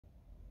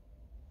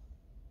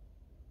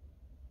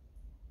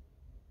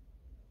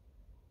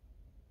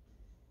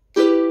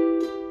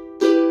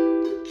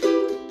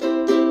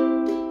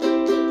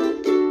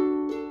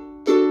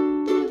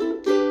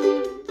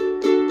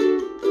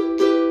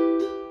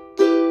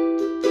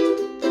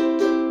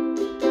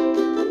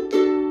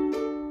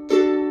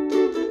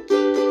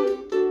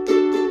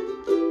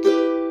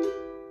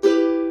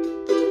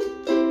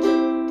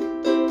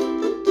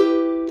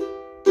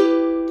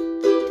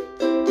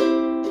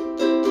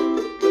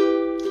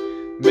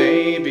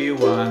Maybe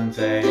one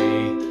day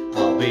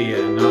I'll be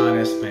an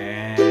honest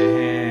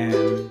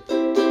man.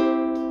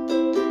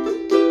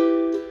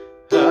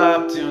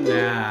 Up till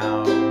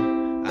now,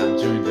 I'm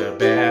doing the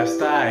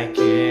best I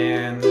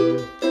can.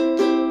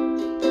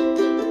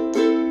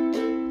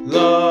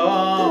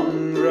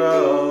 Long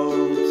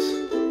roads,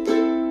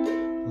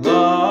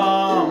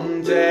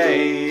 long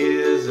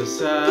days of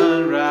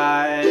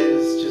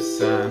sunrise to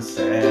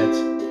sunset,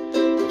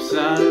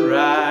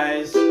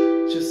 sunrise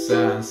to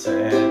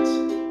sunset.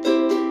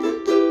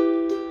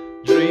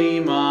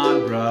 Dream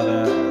on,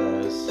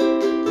 brothers,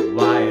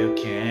 while you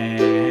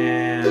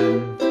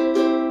can.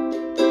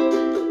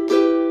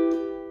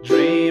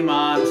 Dream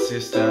on,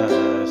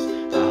 sisters,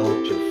 I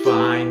hope you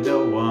find the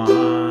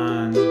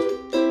one.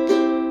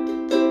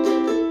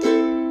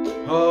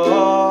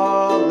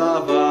 All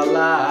of our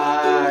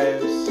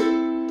lives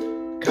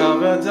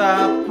covered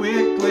up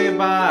quickly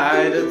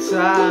by the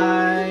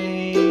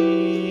tides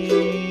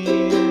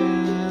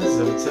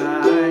of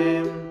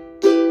time.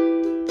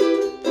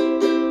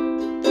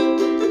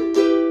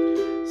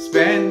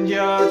 Spend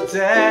your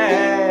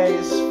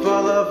days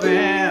full of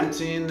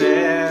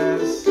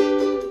emptiness.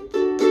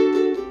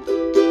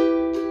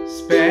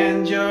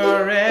 Spend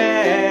your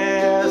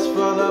days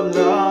full of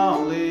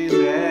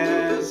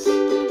loneliness.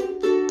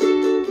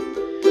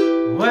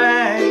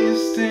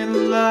 Wasting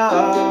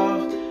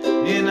love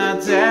in a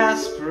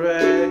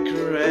desperate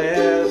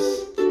caress.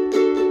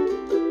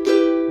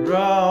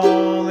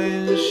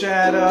 Rolling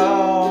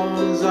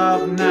shadows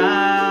of night.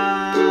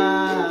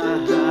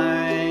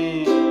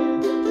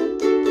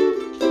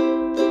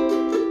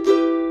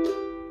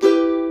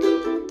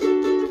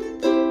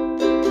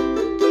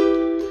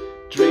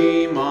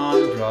 Dream on,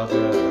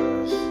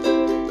 brothers,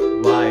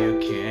 while you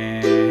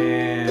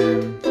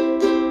can.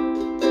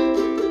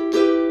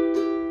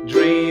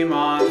 Dream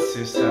on,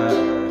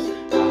 sisters,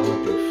 I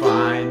hope you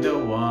find the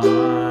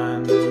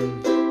one.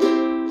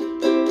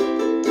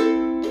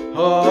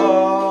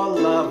 All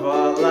of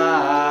our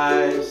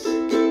lives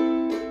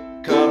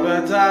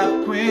covered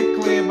up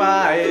quickly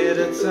by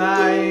the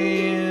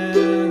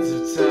tides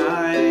of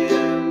time.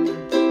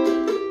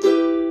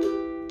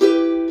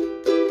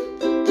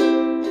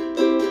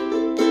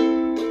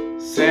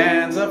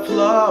 Sands are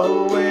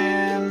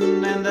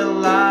flowing and the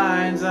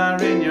lines are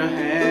in your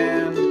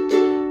hand.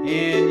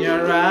 In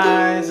your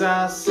eyes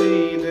I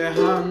see the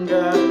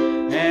hunger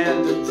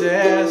and the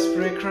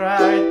desperate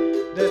cry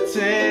that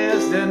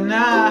is the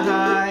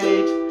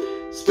night.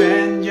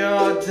 Spend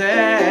your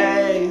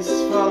days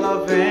full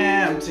of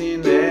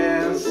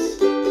emptiness.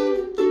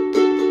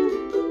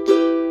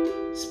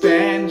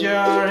 Spend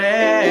your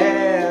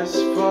days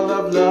full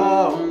of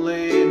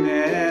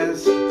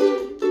loneliness.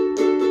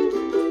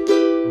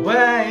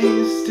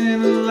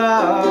 Wasting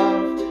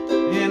love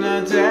in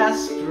a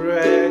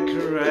desperate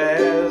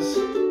caress.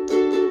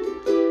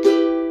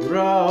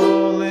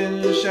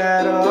 Rolling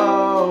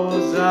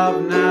shadows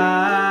of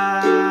night.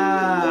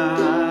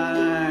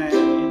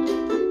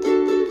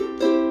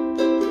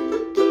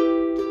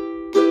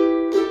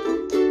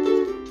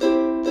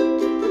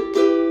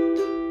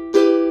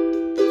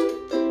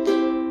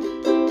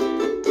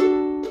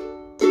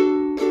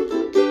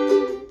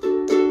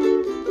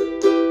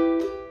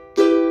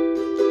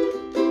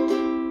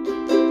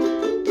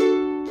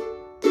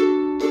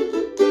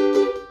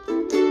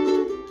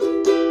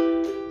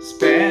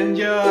 Spend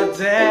your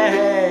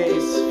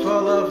days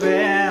full of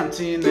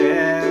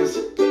emptiness.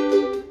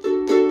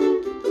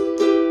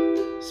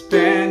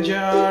 Spend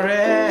your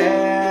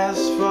days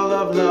full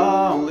of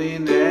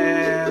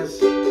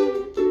loneliness.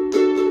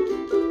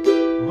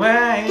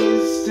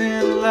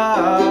 Wasting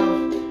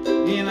love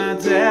in a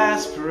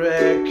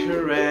desperate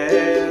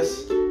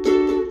caress.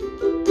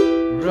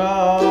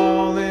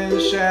 Rolling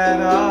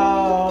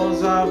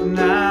shadows of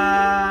night.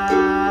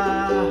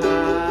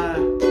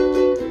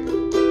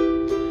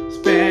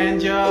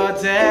 Spend your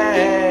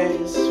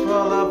days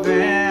full of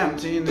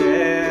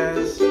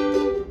emptiness.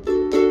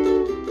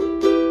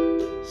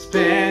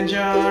 Spend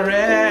your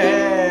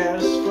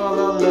days full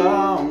of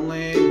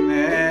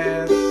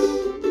loneliness.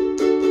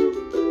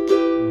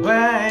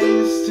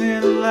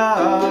 Wasting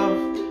love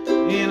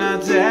in a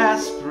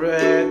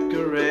desperate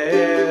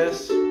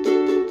caress.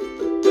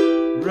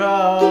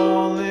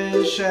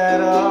 Rolling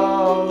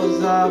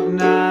shadows of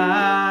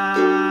night.